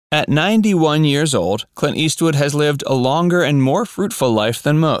At 91 years old, Clint Eastwood has lived a longer and more fruitful life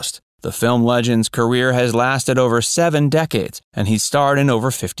than most. The film legend's career has lasted over 7 decades, and he's starred in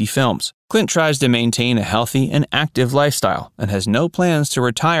over 50 films. Clint tries to maintain a healthy and active lifestyle and has no plans to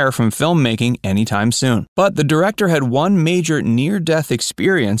retire from filmmaking anytime soon. But the director had one major near-death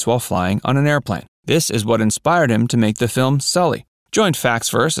experience while flying on an airplane. This is what inspired him to make the film Sully. Join Facts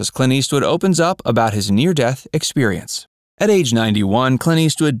First as Clint Eastwood opens up about his near-death experience. At age 91, Clint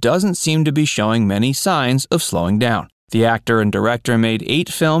Eastwood doesn't seem to be showing many signs of slowing down. The actor and director made 8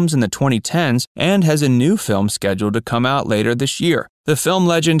 films in the 2010s and has a new film scheduled to come out later this year. The film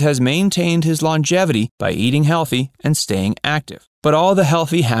legend has maintained his longevity by eating healthy and staying active. But all the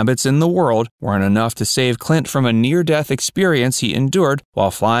healthy habits in the world weren't enough to save Clint from a near-death experience he endured while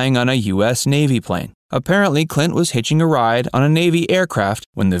flying on a U.S. Navy plane. Apparently, Clint was hitching a ride on a Navy aircraft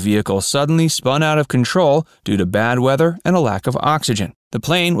when the vehicle suddenly spun out of control due to bad weather and a lack of oxygen. The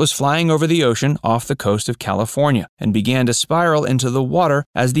plane was flying over the ocean off the coast of California and began to spiral into the water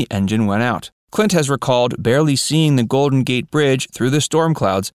as the engine went out. Clint has recalled barely seeing the Golden Gate Bridge through the storm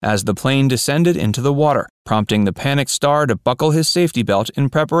clouds as the plane descended into the water, prompting the panicked star to buckle his safety belt in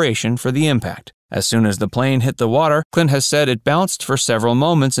preparation for the impact. As soon as the plane hit the water, Clint has said it bounced for several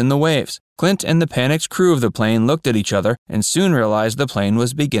moments in the waves. Clint and the panicked crew of the plane looked at each other and soon realized the plane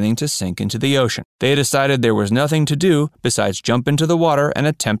was beginning to sink into the ocean. They decided there was nothing to do besides jump into the water and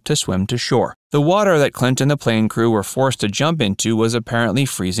attempt to swim to shore. The water that Clint and the plane crew were forced to jump into was apparently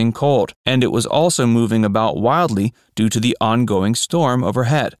freezing cold, and it was also moving about wildly due to the ongoing storm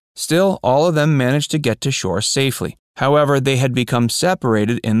overhead. Still, all of them managed to get to shore safely. However, they had become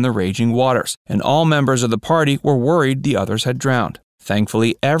separated in the raging waters, and all members of the party were worried the others had drowned.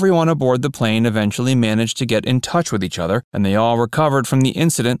 Thankfully, everyone aboard the plane eventually managed to get in touch with each other, and they all recovered from the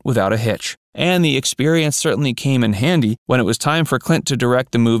incident without a hitch. And the experience certainly came in handy when it was time for Clint to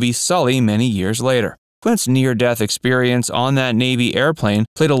direct the movie Sully many years later. Clint's near-death experience on that Navy airplane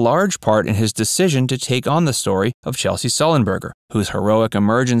played a large part in his decision to take on the story of Chesley Sullenberger, whose heroic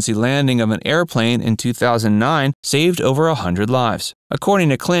emergency landing of an airplane in 2009 saved over 100 lives. According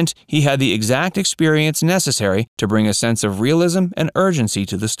to Clint, he had the exact experience necessary to bring a sense of realism and urgency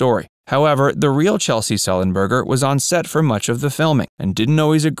to the story. However, the real Chesley Sullenberger was on set for much of the filming and didn't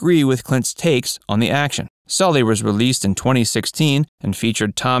always agree with Clint's takes on the action. Sully was released in 2016 and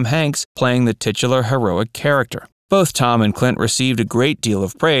featured Tom Hanks playing the titular heroic character. Both Tom and Clint received a great deal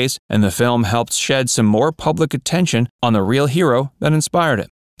of praise, and the film helped shed some more public attention on the real hero that inspired it.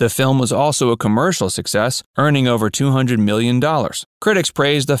 The film was also a commercial success, earning over $200 million. Critics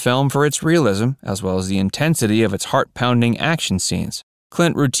praised the film for its realism, as well as the intensity of its heart-pounding action scenes.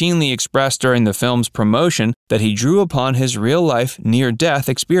 Clint routinely expressed during the film's promotion that he drew upon his real-life near-death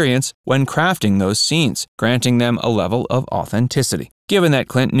experience when crafting those scenes, granting them a level of authenticity. Given that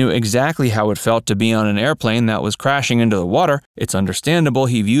Clint knew exactly how it felt to be on an airplane that was crashing into the water, it's understandable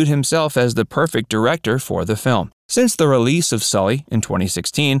he viewed himself as the perfect director for the film. Since the release of Sully in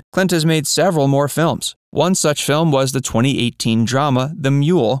 2016, Clint has made several more films. One such film was the 2018 drama The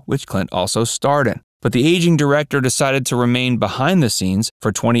Mule, which Clint also starred in. But the aging director decided to remain behind the scenes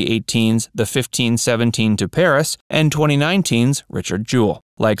for 2018's The 1517 to Paris and 2019's Richard Jewell.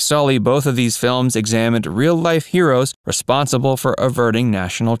 Like Sully, both of these films examined real-life heroes responsible for averting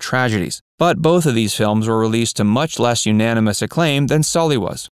national tragedies. But both of these films were released to much less unanimous acclaim than Sully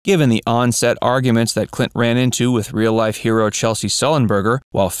was. Given the on-set arguments that Clint ran into with real-life hero Chesley Sullenberger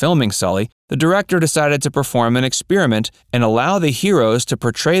while filming Sully, the director decided to perform an experiment and allow the heroes to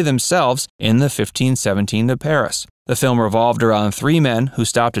portray themselves in The 1517 to Paris. The film revolved around 3 men who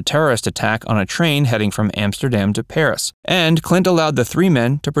stopped a terrorist attack on a train heading from Amsterdam to Paris, and Clint allowed the 3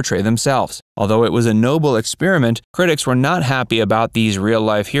 men to portray themselves. Although it was a noble experiment, critics were not happy about these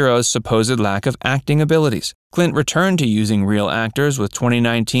real-life heroes' supposed lack of acting abilities. Clint returned to using real actors with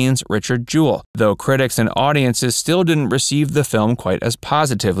 2019's Richard Jewell, though critics and audiences still didn't receive the film quite as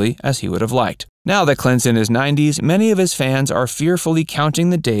positively as he would have liked. Now that Clint's in his 90s, many of his fans are fearfully counting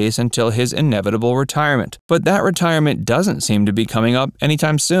the days until his inevitable retirement. But that retirement doesn't seem to be coming up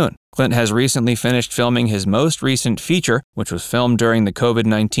anytime soon. Clint has recently finished filming his most recent feature, which was filmed during the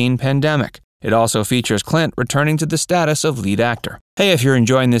COVID-19 pandemic. It also features Clint returning to the status of lead actor. Hey, if you're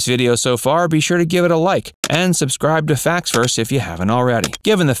enjoying this video so far, be sure to give it a like and subscribe to Facts First if you haven't already.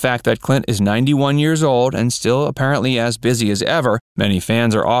 Given the fact that Clint is 91 years old and still apparently as busy as ever, many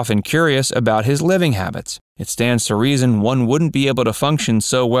fans are often curious about his living habits. It stands to reason one wouldn't be able to function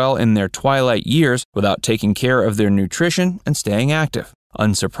so well in their twilight years without taking care of their nutrition and staying active.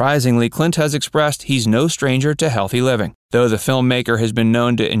 Unsurprisingly, Clint has expressed he's no stranger to healthy living. Though the filmmaker has been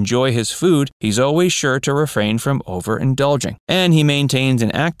known to enjoy his food, he's always sure to refrain from overindulging, and he maintains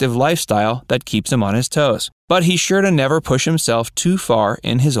an active lifestyle that keeps him on his toes. But he's sure to never push himself too far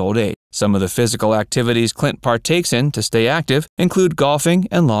in his old age. Some of the physical activities Clint partakes in to stay active include golfing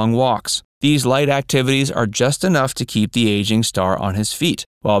and long walks. These light activities are just enough to keep the aging star on his feet,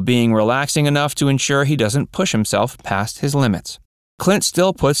 while being relaxing enough to ensure he doesn't push himself past his limits. Clint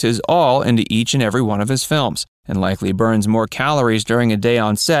still puts his all into each and every one of his films, and likely burns more calories during a day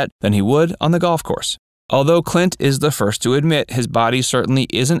on set than he would on the golf course. Although Clint is the first to admit his body certainly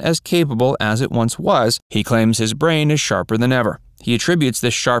isn't as capable as it once was, he claims his brain is sharper than ever. He attributes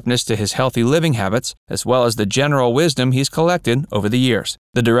this sharpness to his healthy living habits, as well as the general wisdom he's collected over the years.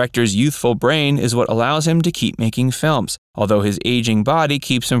 The director's youthful brain is what allows him to keep making films, although his aging body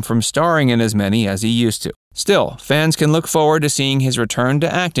keeps him from starring in as many as he used to. Still, fans can look forward to seeing his return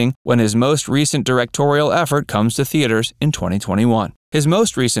to acting when his most recent directorial effort comes to theaters in 2021. His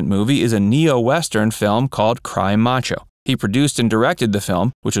most recent movie is a neo-Western film called Cry Macho. He produced and directed the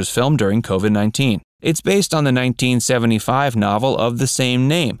film, which was filmed during COVID-19. It's based on the 1975 novel of the same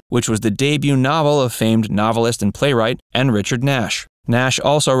name, which was the debut novel of famed novelist and playwright Richard Nash. Nash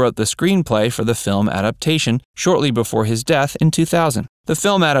also wrote the screenplay for the film adaptation shortly before his death in 2000. The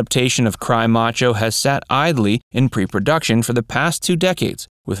film adaptation of Cry Macho has sat idly in pre-production for the past 2 decades,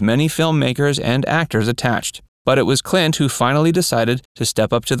 with many filmmakers and actors attached. But it was Clint who finally decided to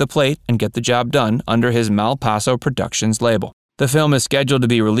step up to the plate and get the job done under his Malpaso Productions label. The film is scheduled to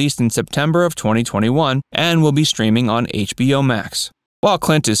be released in September of 2021 and will be streaming on HBO Max. While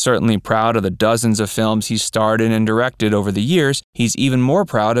Clint is certainly proud of the dozens of films he's starred in and directed over the years, he's even more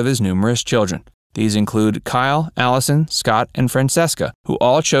proud of his numerous children. These include Kyle, Allison, Scott, and Francesca, who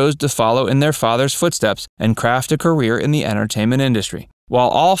all chose to follow in their father's footsteps and craft a career in the entertainment industry. While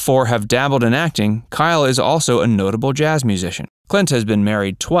all 4 have dabbled in acting, Kyle is also a notable jazz musician. Clint has been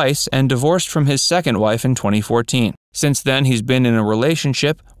married twice and divorced from his second wife in 2014. Since then, he's been in a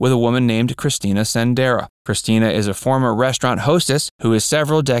relationship with a woman named Christina Sendera. Christina is a former restaurant hostess who is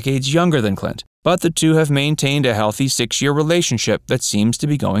several decades younger than Clint, but the two have maintained a healthy 6-year relationship that seems to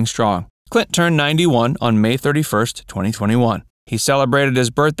be going strong. Clint turned 91 on May 31st, 2021. He celebrated his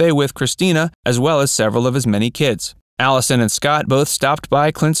birthday with Christina as well as several of his many kids. Allison and Scott both stopped by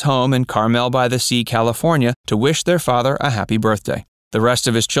Clint's home in Carmel-by-the-Sea, California to wish their father a happy birthday. The rest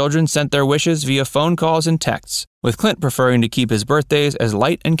of his children sent their wishes via phone calls and texts, with Clint preferring to keep his birthdays as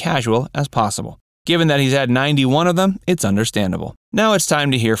light and casual as possible. Given that he's had 91 of them, it's understandable. Now it's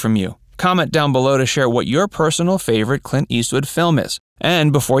time to hear from you. Comment down below to share what your personal favorite Clint Eastwood film is.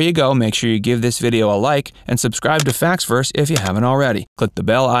 And before you go, make sure you give this video a like and subscribe to Factsverse if you haven't already. Click the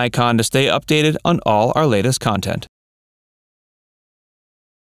bell icon to stay updated on all our latest content.